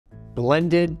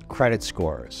Blended credit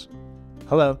scores.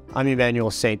 Hello, I'm Emmanuel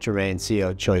St. Germain, CEO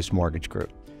of Choice Mortgage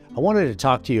Group. I wanted to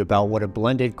talk to you about what a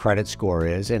blended credit score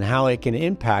is and how it can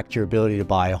impact your ability to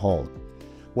buy a home.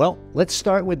 Well, let's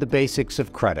start with the basics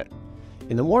of credit.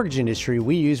 In the mortgage industry,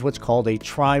 we use what's called a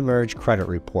tri-merge credit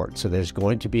report. So there's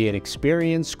going to be an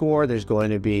Experian score, there's going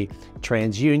to be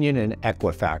Transunion and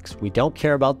Equifax. We don't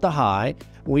care about the high,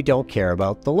 we don't care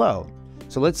about the low.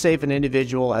 So let's say if an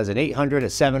individual has an 800, a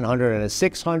 700, and a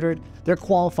 600, their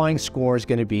qualifying score is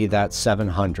going to be that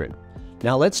 700.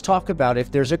 Now let's talk about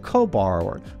if there's a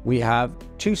co-borrower. We have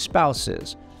two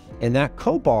spouses. In that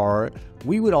co-borrower,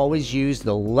 we would always use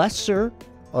the lesser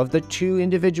of the two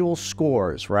individual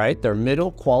scores, right? Their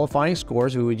middle qualifying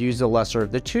scores, we would use the lesser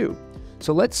of the two.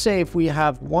 So let's say if we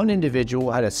have one individual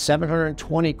who had a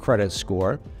 720 credit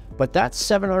score, but that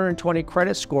 720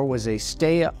 credit score was a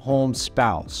stay-at-home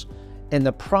spouse. And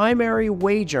the primary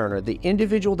wage earner, the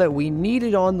individual that we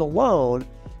needed on the loan,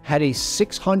 had a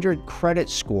 600 credit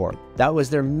score. That was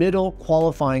their middle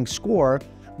qualifying score.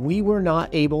 We were not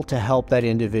able to help that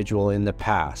individual in the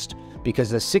past because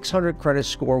the 600 credit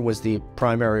score was the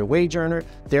primary wage earner.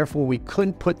 Therefore, we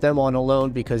couldn't put them on a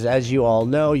loan because, as you all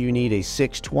know, you need a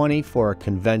 620 for a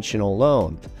conventional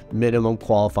loan, minimum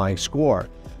qualifying score.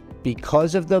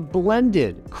 Because of the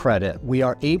blended credit, we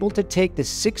are able to take the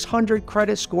 600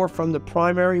 credit score from the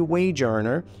primary wage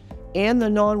earner and the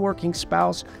non-working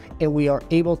spouse, and we are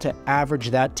able to average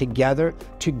that together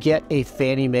to get a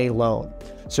Fannie Mae loan.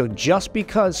 So just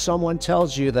because someone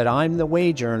tells you that I'm the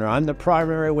wage earner, I'm the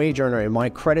primary wage earner, and my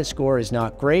credit score is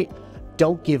not great,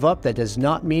 don't give up. That does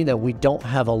not mean that we don't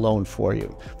have a loan for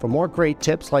you. For more great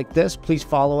tips like this, please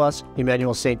follow us,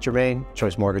 Emmanuel St. Germain,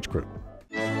 Choice Mortgage Group.